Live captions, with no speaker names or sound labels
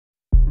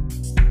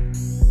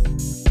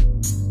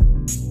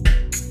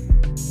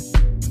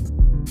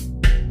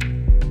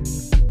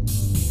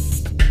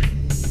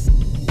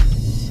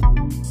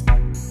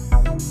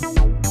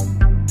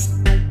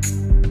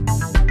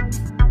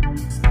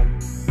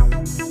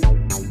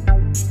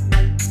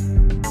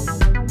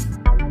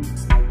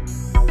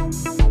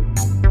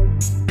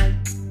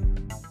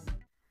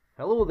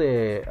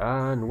there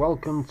and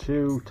welcome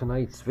to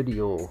tonight's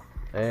video.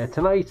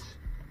 Tonight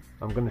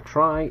I'm going to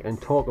try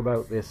and talk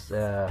about this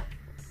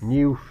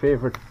new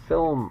favourite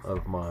film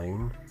of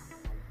mine,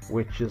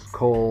 which is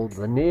called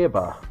The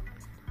Neighbour,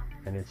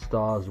 and it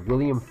stars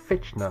William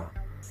Fichtner.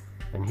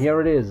 And here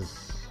it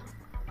is.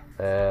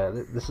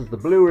 This is the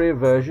Blu Ray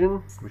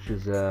version, which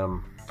is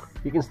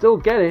you can still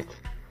get it,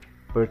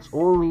 but it's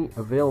only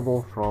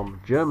available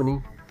from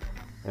Germany,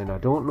 and I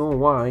don't know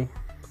why,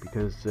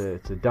 because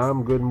it's a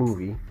damn good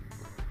movie,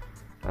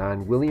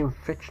 and William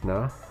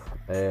Fichtner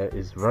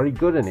is very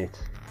good in it.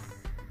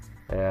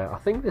 I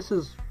think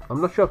I'm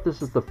not sure if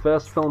this is the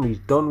first film he's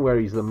done where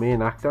he's the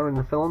main actor in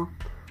the film,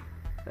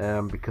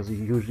 because he's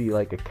usually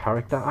like a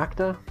character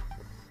actor.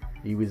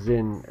 He was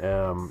in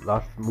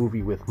that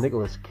movie with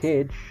Nicolas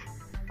Cage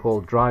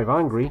called Drive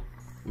Angry.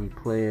 He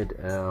played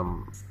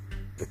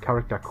the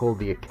character called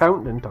the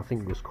Accountant, I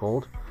think it was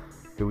called.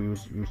 He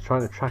was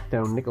trying to track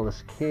down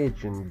Nicolas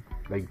Cage and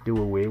like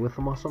do away with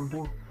him or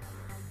something.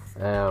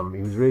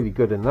 He was really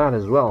good in that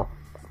as well.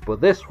 But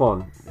this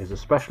one is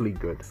especially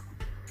good,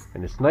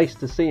 and it's nice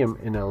to see him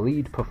in a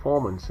lead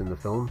performance in the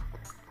film,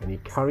 and he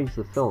carries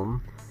the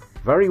film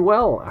very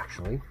well,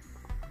 actually.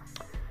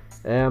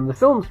 The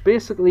film's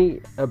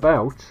basically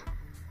about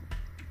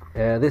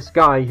this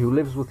guy who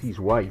lives with his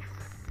wife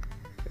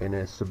in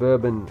a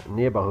suburban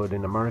neighborhood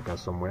in America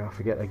somewhere. I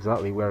forget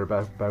exactly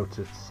whereabouts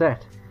it's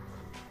set.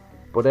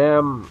 But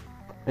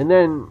and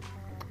then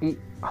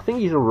I think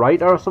he's a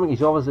writer or something.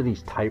 He's always at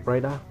his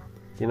typewriter,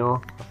 you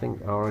know, I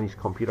think, or on his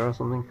computer or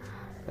something,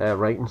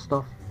 writing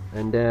stuff.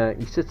 And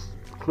he sits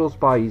close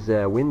by his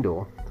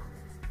window,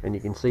 and you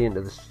can see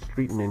into the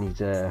street and in his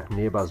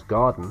neighbour's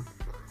garden.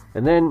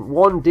 And then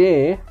one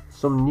day,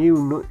 some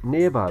new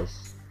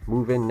neighbours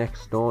move in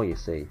next door, you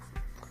see.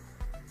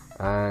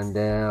 And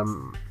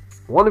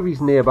one of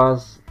his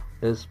neighbours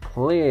is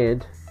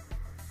played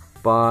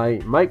by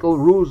Michael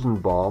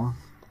Rosenbaum,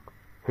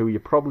 who you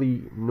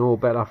probably know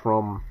better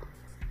from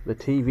the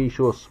TV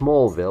show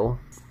Smallville.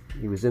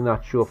 He was in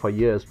that show for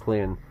years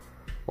playing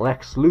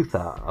Lex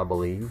Luthor, I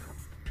believe.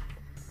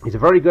 He's a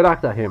very good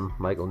actor, him,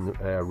 Michael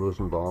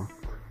Rosenbaum.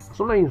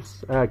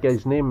 Sometimes I get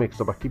his name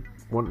mixed up. I keep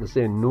wanting to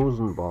say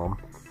Nosenbaum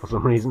for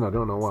some reason, I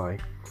don't know why.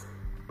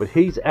 But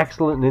he's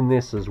excellent in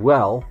this as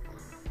well.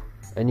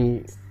 And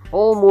he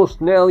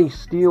almost nearly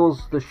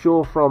steals the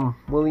show from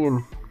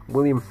William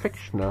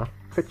Fichtner.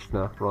 It's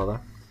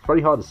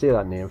very hard to say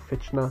that name,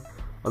 Fichtner.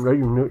 I'm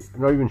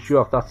not even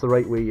sure if that's the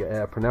right way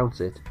you pronounce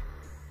it.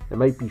 It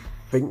might be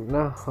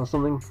Fichtner or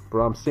something, but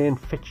I'm saying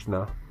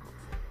Fichtner.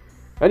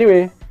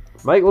 Anyway,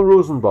 Michael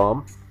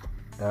Rosenbaum,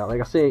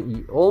 like I say,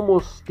 he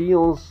almost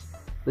steals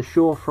the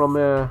show from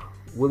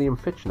William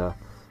Fichtner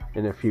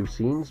in a few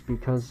scenes,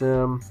 because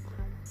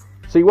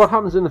see, what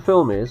happens in the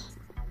film is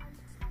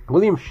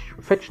William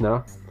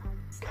Fichtner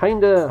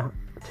kind of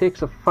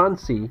takes a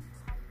fancy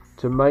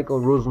to Michael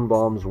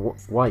Rosenbaum's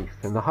wife,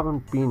 and they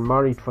haven't been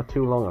married for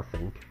too long, I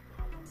think.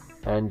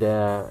 And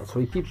so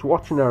he keeps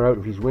watching her out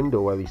of his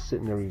window while he's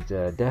sitting at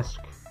his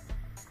desk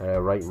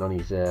writing on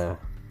his I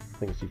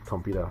think it's his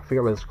computer. I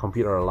forget whether it's a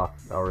computer or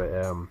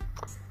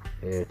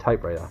a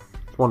typewriter.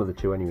 It's one of the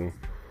two anyway.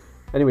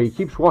 Anyway, he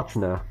keeps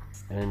watching her,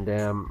 and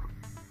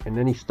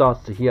then he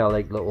starts to hear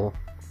like little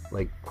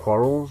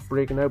quarrels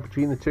breaking out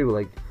between the two,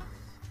 like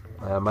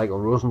Michael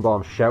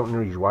Rosenbaum shouting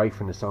at his wife,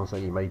 and it sounds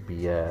like he might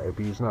be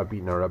abusing her,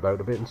 beating her about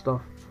a bit and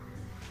stuff.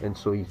 And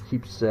so he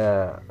keeps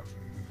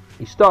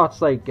he starts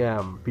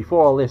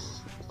before all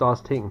this starts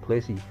taking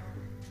place, he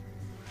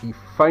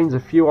finds a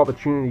few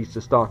opportunities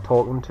to start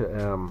talking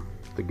to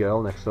the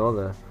girl next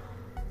door,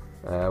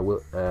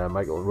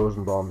 Michael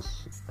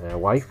Rosenbaum's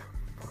wife.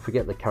 I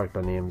forget the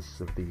character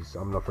names of these.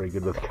 I'm not very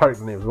good with the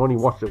character names. I've only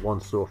watched it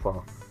once so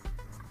far,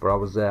 but I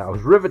was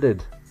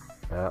riveted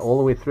all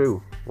the way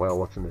through while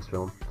watching this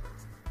film.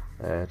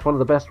 It's one of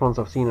the best ones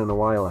I've seen in a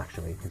while,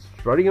 actually. It's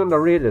very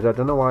underrated. I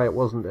don't know why it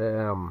wasn't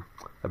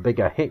a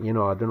bigger hit, you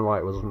know. I don't know why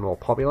it wasn't more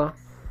popular,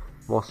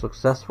 more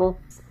successful.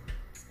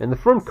 And the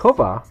front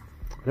cover, I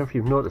don't know if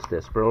you've noticed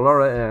this, but a lot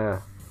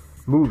of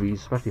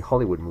movies, especially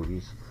Hollywood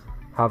movies,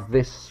 have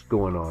this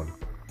going on,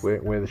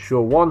 where they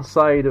show one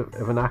side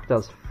of an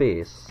actor's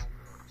face,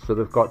 so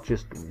they've got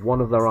just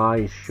one of their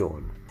eyes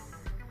shown.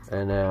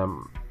 And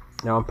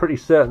now I'm pretty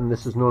certain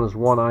this is known as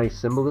one-eye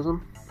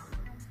symbolism.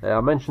 I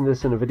mentioned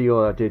this in a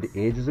video I did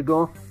ages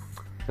ago,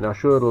 and I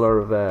showed a lot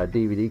of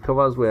DVD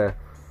covers where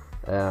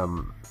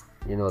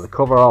you know, the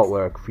cover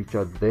artwork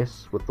featured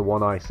this with the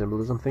one-eye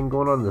symbolism thing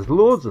going on. There's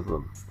loads of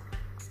them.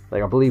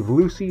 Like, I believe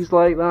Lucy's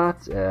like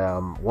that.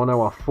 1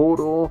 Hour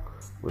Photo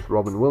with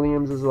Robin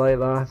Williams is like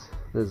that.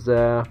 There's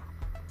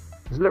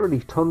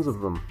literally tons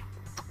of them.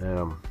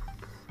 I'll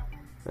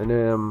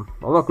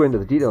not go into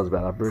the details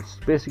about that, but it's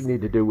basically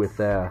to do with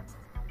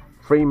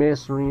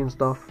Freemasonry and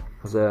stuff.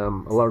 Because a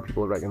lot of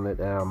people reckon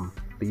that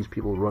these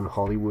people run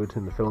Hollywood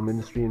and the film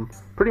industry and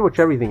pretty much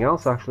everything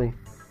else, actually.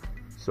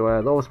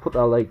 So they always put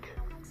their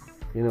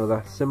you know,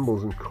 their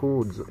symbols and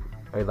codes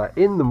either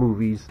in the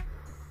movies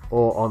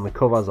or on the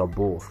covers, or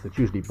both. It's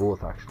usually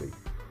both, actually.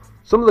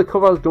 Some of the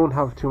covers don't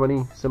have too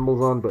many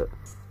symbols on, but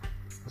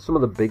some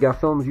of the bigger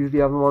films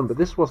usually have them on, but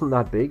this wasn't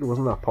that big, it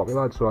wasn't that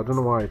popular, so I don't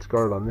know why it's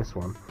got it on this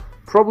one.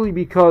 Probably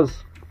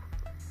because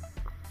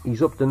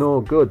he's up to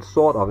no good,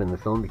 sort of, in the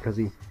film, because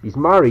he's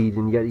married,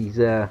 and yet he's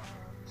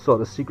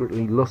sort of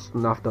secretly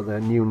lusting after the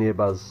new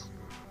neighbour's,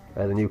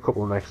 the new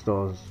couple next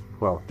door's,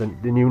 well, the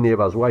new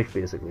neighbour's wife,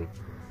 basically.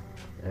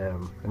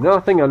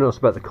 Another thing I noticed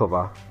about the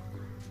cover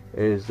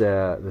is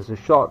there's a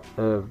shot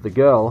of the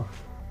girl,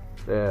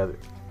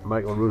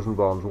 Michael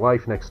Rosenbaum's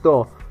wife next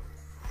door,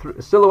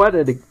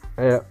 silhouetted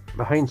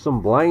behind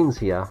some blinds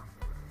here,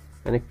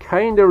 and it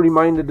kind of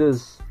reminded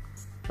us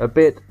a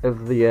bit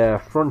of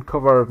the front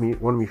cover of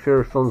one of my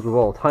favourite films of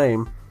all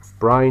time,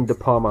 Brian De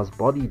Palma's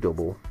Body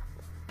Double.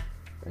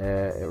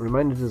 It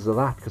reminded us of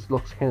that because it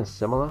looks kind of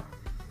similar,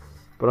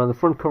 but on the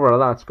front cover of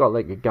that, it's got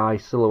like a guy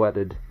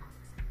silhouetted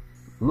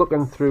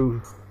looking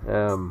through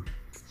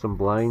some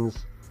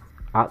blinds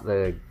at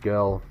the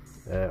girl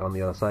on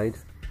the other side,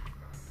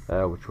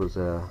 which was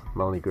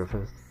Melanie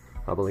Griffith,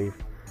 I believe,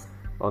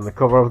 on the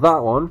cover of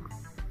that one.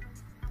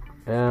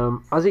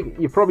 As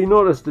you probably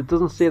noticed, it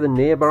doesn't say the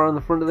Neighbour on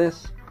the front of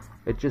this.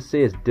 It just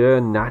says Der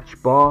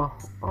Nachbar.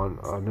 I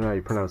don't know how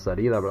you pronounce that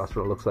either, but that's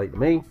what it looks like to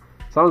me.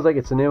 Sounds like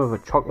it's the name of a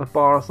chocolate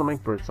bar or something,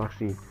 but it's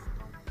actually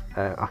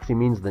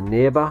means the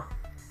neighbour.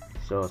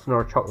 So it's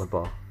not a chocolate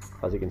bar,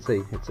 as you can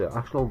see. It's an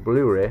actual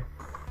Blu-ray,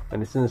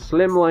 and it's in a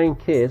slimline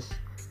case,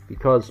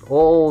 because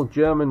all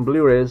German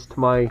Blu-rays, to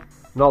my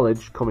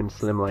knowledge, come in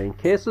slimline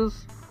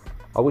cases.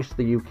 I wish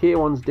the UK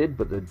ones did,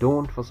 but they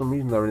don't for some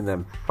reason. They're in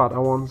them fatter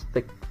ones,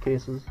 thick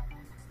cases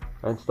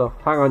and stuff.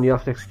 Hang on, you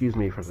have to excuse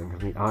me for a second,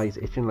 because my eye's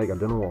itching like I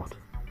don't know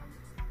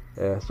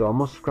what. So I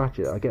must scratch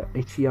it. I get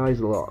itchy eyes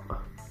a lot.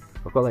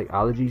 I've got like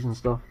allergies and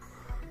stuff.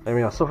 I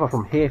mean, I suffer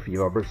from hay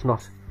fever, but it's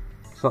not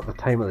the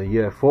time of the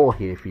year for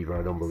hay fever,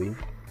 I don't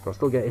believe. But I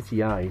still get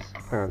itchy eyes.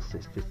 Hang on,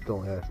 it's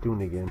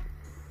doing it again.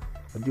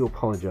 I do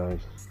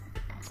apologise.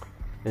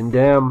 And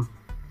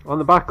on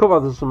the back cover,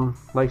 there's some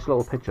nice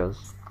little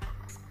pictures,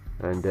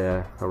 and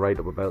a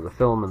write-up about the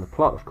film and the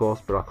plot, of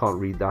course, but I can't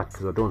read that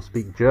because I don't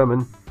speak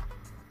German,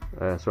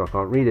 so I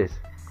can't read it,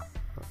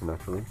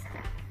 naturally.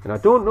 And I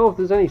don't know if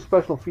there's any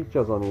special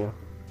features on here.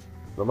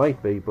 There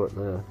might be, but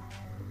they're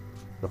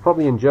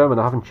probably in German.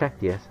 I haven't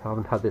checked yet. I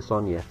haven't had this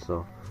on yet,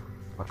 so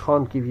I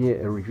can't give you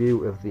a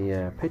review of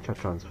the picture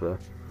transfer.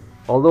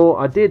 Although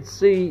I did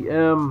see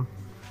an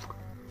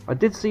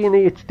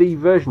HD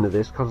version of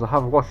this, because I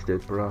have watched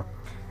it, but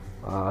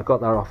I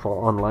got that off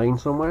online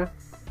somewhere,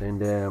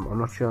 and I'm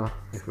not sure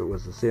if it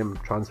was the same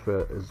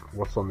transfer as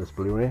what's on this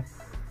Blu-ray,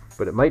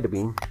 but it might have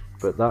been.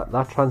 But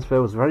that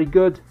transfer was very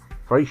good,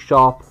 very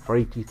sharp,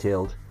 very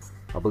detailed.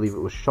 I believe it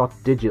was shot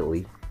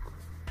digitally,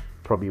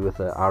 probably with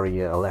an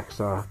ARRI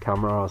Alexa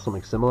camera or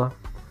something similar.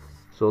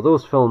 So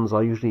those films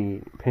are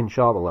usually pin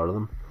sharp, a lot of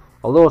them.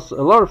 Although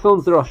a lot of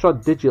films that are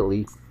shot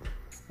digitally,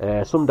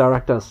 some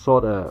directors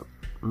sort of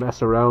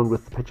mess around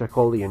with the picture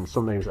quality and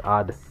sometimes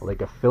add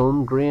like a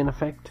film grain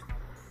effect,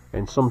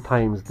 and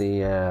sometimes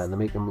they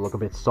make them look a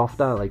bit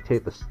softer, like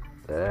take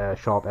the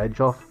sharp edge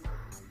off,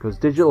 because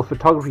digital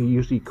photography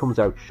usually comes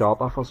out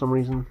sharper for some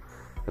reason,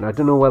 and I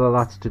don't know whether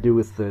that's to do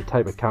with the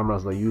type of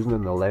cameras they're using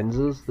and the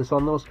lenses that's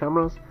on those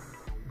cameras,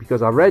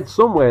 because I read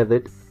somewhere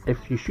that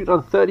if you shoot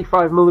on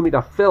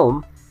 35mm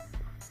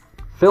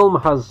film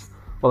has,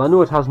 well, I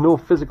know it has no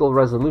physical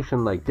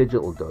resolution like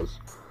digital does,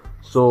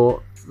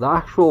 so the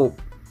actual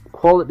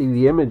quality of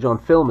the image on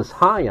film is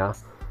higher,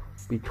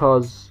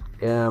 because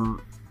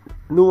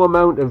no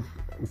amount of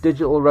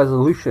digital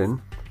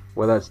resolution,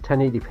 whether it's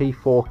 1080p,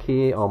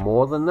 4K or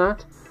more than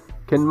that,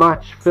 can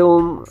match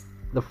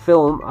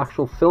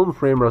actual film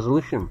frame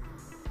resolution.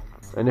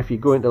 And if you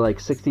go into like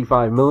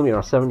 65mm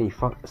or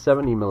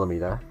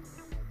 70mm,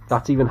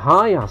 that's even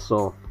higher.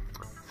 So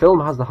film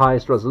has the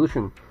highest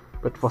resolution,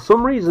 but for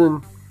some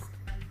reason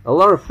a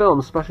lot of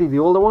films, especially the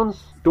older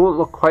ones, don't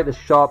look quite as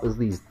sharp as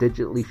these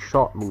digitally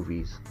shot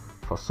movies.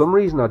 For some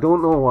reason, I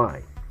don't know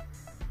why.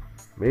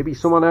 Maybe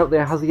someone out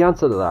there has the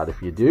answer to that.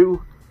 If you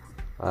do,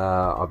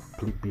 I'll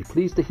be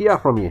pleased to hear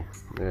from you.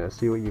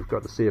 See what you've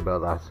got to say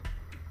about that.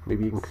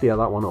 Maybe you can clear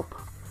that one up.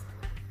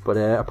 But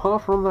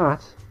apart from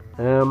that,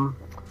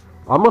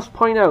 I must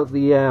point out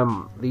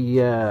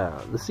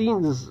the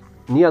scenes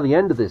near the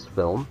end of this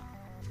film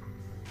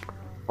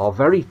are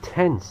very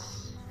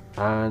tense,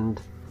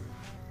 and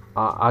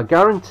I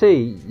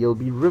guarantee you'll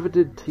be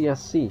riveted to your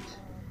seat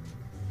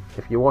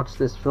if you watch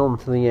this film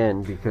to the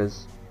end,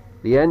 because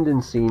the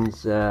ending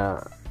scenes,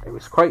 it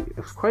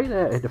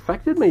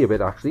affected me a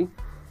bit, actually.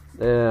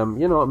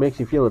 You know, it makes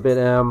you feel a bit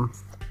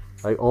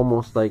like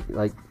almost like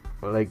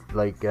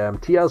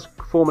tears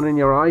forming in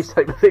your eyes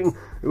type of thing.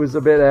 It was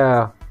a bit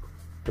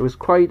it was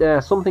quite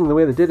something the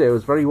way they did it. It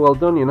was very well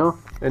done, you know,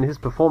 and his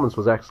performance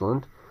was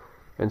excellent,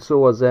 and so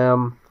was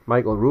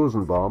Michael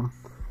Rosenbaum,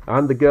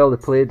 and the girl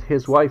that played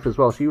his wife as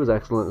well. She was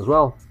excellent as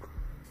well,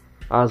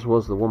 as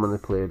was the woman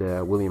that played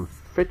William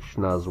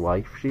Fichtner's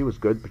wife. She was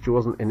good, but she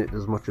wasn't in it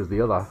as much as the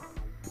other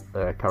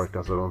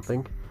characters, I don't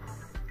think.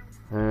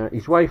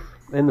 His wife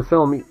in the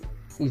film,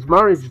 his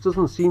marriage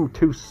doesn't seem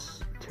too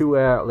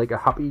like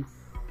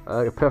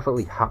a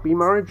perfectly happy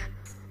marriage.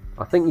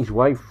 I think his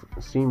wife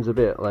seems a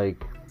bit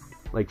like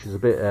she's a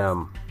bit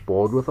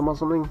bored with him or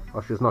something,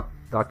 or she's not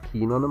that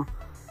keen on him.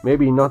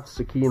 Maybe not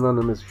so keen on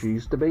him as she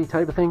used to be,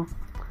 type of thing.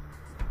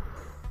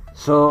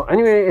 So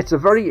anyway, it's a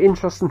very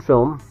interesting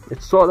film.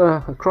 It's sort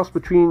of a cross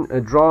between a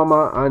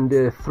drama and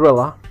a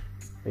thriller.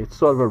 It's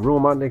sort of a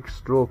romantic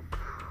stroke,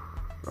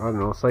 I don't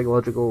know,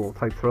 psychological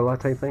type thriller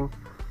type thing.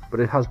 But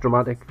it has a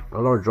lot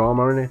of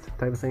drama in it,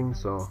 type of thing.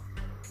 So,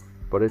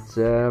 but it's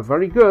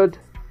very good.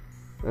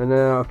 And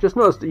I've just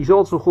noticed he's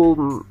also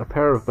holding a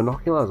pair of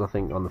binoculars, I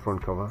think, on the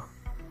front cover.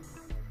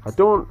 I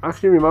don't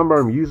actually remember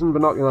him using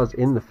binoculars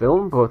in the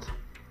film, but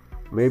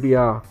maybe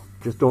I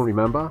just don't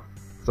remember,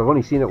 because I've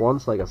only seen it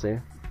once, like I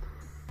say.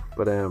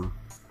 But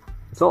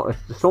it's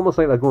almost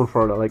like they're going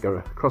for like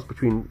a cross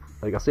between,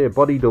 like I say, a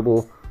body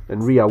double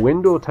and Rear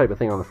Window type of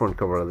thing on the front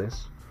cover of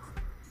this.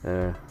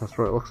 That's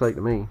what it looks like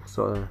to me.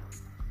 Sort of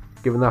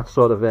giving that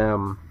sort of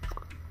you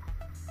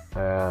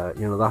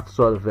know, that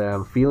sort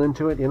of feeling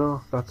to it, you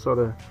know, that sort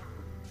of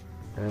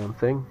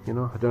thing, you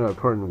know. I don't know how to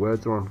put it in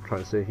words what I'm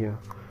trying to say here.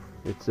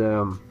 It's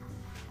good.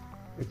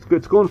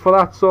 It's going for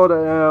that sort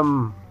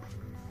of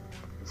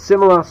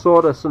similar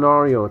sort of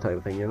scenario type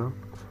of thing, you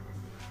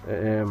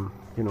know.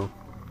 You know,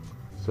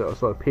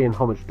 sort of paying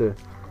homage to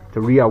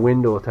Rear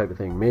Window type of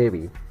thing,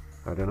 maybe.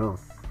 I don't know.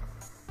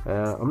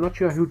 I'm not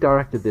sure who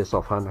directed this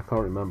offhand. I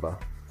can't remember.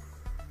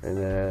 And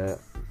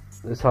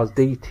this has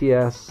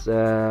DTS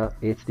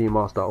HD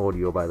Master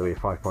Audio, by the way,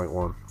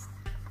 5.1.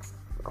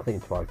 I think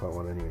it's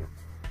 5.1 anyway.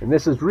 And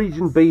this is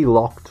Region B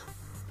locked.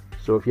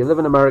 So if you live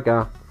in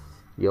America,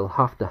 you'll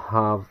have to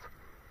have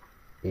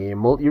a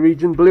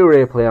multi-region Blu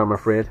Ray player, I'm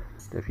afraid,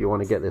 if you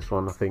want to get this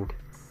one, I think.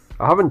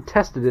 I haven't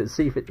tested it to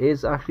see if it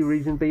is actually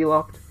Region B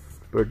locked,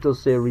 but it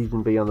does say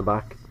Region B on the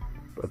back.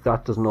 But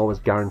that doesn't always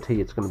guarantee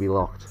it's going to be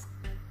locked,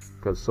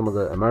 because some of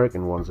the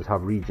American ones that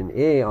have Region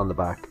A on the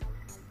back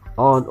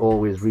aren't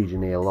always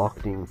Region A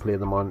locked. You can play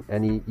them on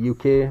any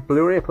UK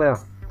Blu-ray player.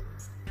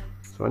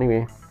 So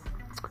anyway,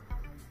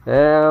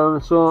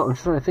 so I'm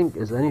just trying to think,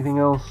 is there anything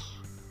else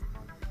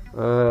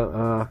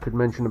I could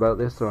mention about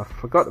this that I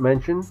forgot to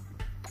mention?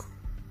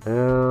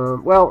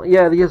 Well,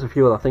 yeah, there's a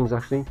few other things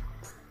actually.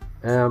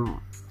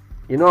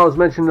 You know, I was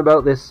mentioning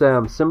about this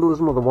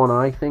symbolism of the one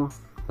eye thing,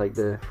 like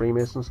the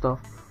Freemason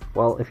stuff.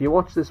 Well, if you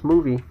watch this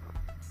movie,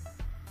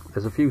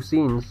 there's a few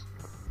scenes.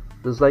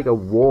 There's like a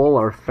wall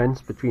or a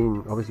fence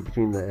between, obviously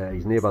between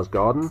his neighbour's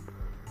garden.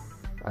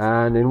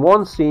 And in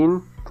one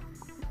scene,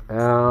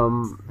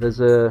 there's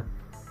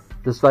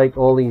like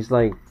all these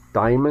like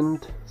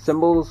diamond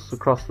symbols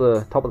across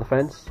the top of the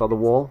fence or the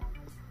wall.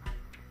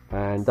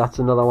 And that's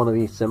another one of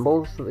these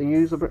symbols that they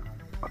use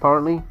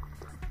apparently.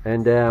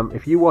 And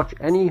if you watch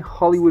any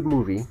Hollywood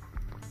movie,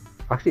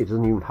 actually it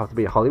doesn't even have to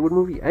be a Hollywood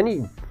movie,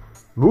 any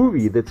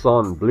movie that's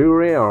on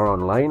Blu-ray or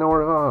online or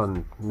whatever,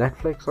 on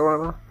Netflix or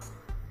whatever,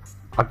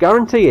 I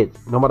guarantee it,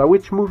 no matter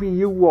which movie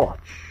you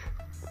watch,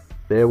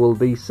 there will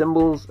be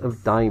symbols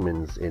of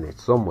diamonds in it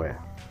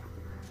somewhere.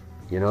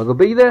 You know, they'll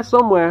be there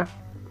somewhere.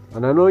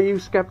 And I know you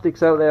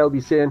skeptics out there will be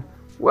saying,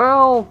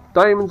 well,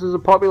 diamonds is a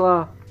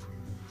popular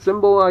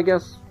symbol, I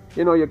guess.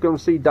 You know, you're going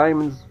to see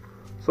diamonds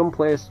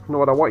someplace, no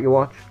matter what you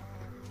watch.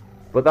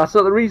 But that's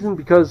not the reason,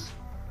 because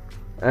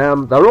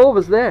they're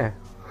always there.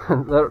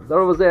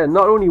 they're always there,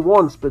 not only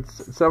once, but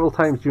several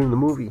times during the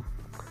movie.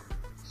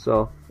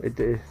 So,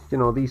 you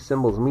know, these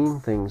symbols mean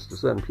things to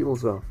certain people,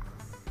 so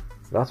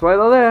that's why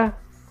they're there.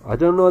 I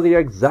don't know the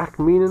exact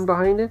meaning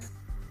behind it,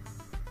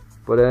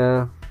 but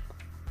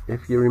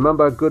if you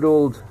remember good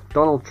old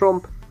Donald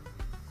Trump,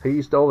 he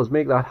used to always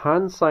make that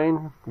hand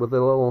sign with a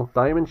little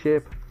diamond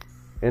shape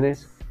in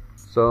it.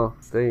 So,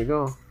 there you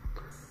go.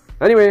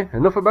 Anyway,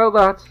 enough about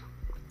that.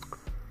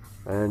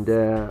 And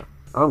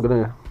I'm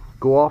gonna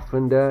go off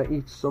and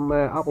eat some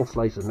apple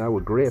slices now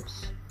with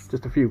grapes.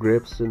 Just a few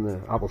grapes in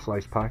the apple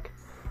slice pack.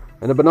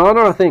 And a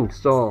banana, I think.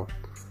 So,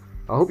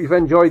 I hope you've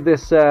enjoyed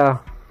this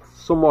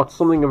somewhat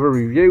something of a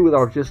review that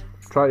I've just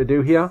tried to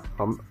do here.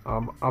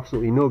 I'm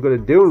absolutely no good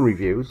at doing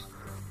reviews.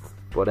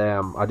 But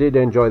I did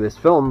enjoy this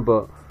film.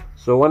 But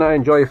so when I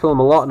enjoy a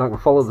film a lot and I can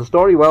follow the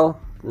story well,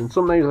 then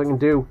sometimes I can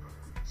do,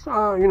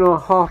 you know,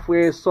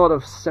 halfway sort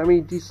of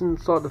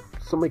semi-decent, sort of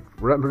something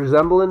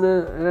resembling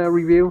a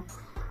review.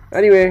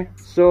 Anyway,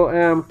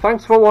 so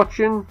thanks for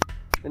watching,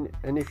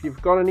 and if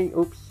you've got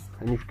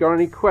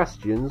any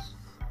questions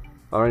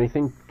or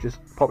anything, just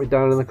pop it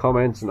down in the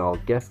comments and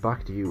I'll get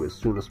back to you as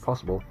soon as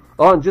possible.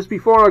 Oh, and just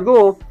before I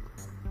go,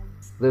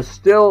 there's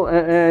still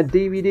a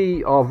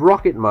DVD of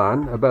Rocket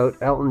Man about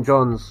Elton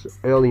John's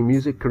early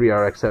music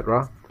career,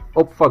 etc.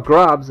 up for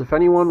grabs. If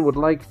anyone would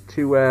like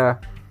to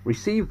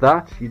receive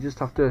that, you just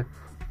have to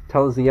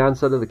tell us the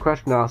answer to the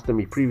question asked in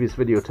my previous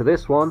video to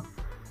this one,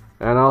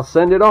 and I'll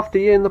send it off to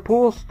you in the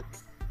post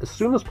as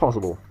soon as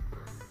possible,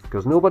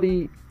 because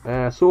nobody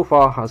so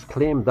far has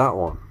claimed that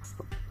one.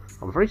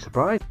 I'm very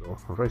surprised though.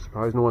 I'm very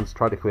surprised no one's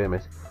tried to claim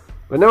it,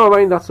 but never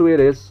mind, that's the way it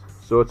is.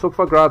 So it's up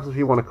for grabs if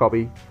you want a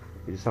copy.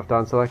 You just have to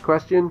answer that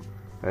question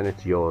and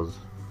it's yours.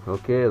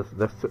 Okay,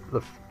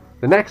 the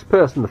next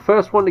person, the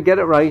first one to get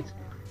it right,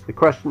 the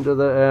question to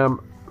the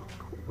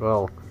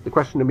well, the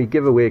question to me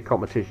giveaway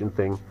competition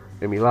thing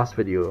in my last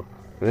video.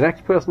 And the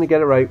next person to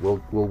get it right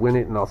will win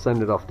it, and I'll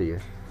send it off to you.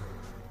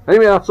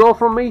 Anyway, that's all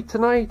from me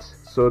tonight.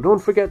 So don't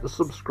forget to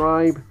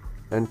subscribe,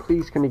 and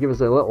please can you give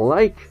us a little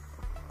like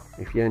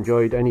if you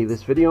enjoyed any of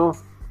this video,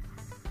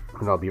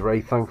 and I'll be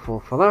very thankful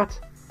for that.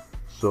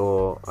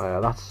 So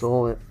that's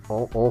all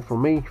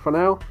from me for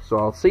now. So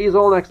I'll see you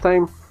all next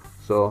time.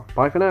 So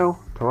bye for now.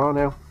 Ta-ra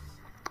now.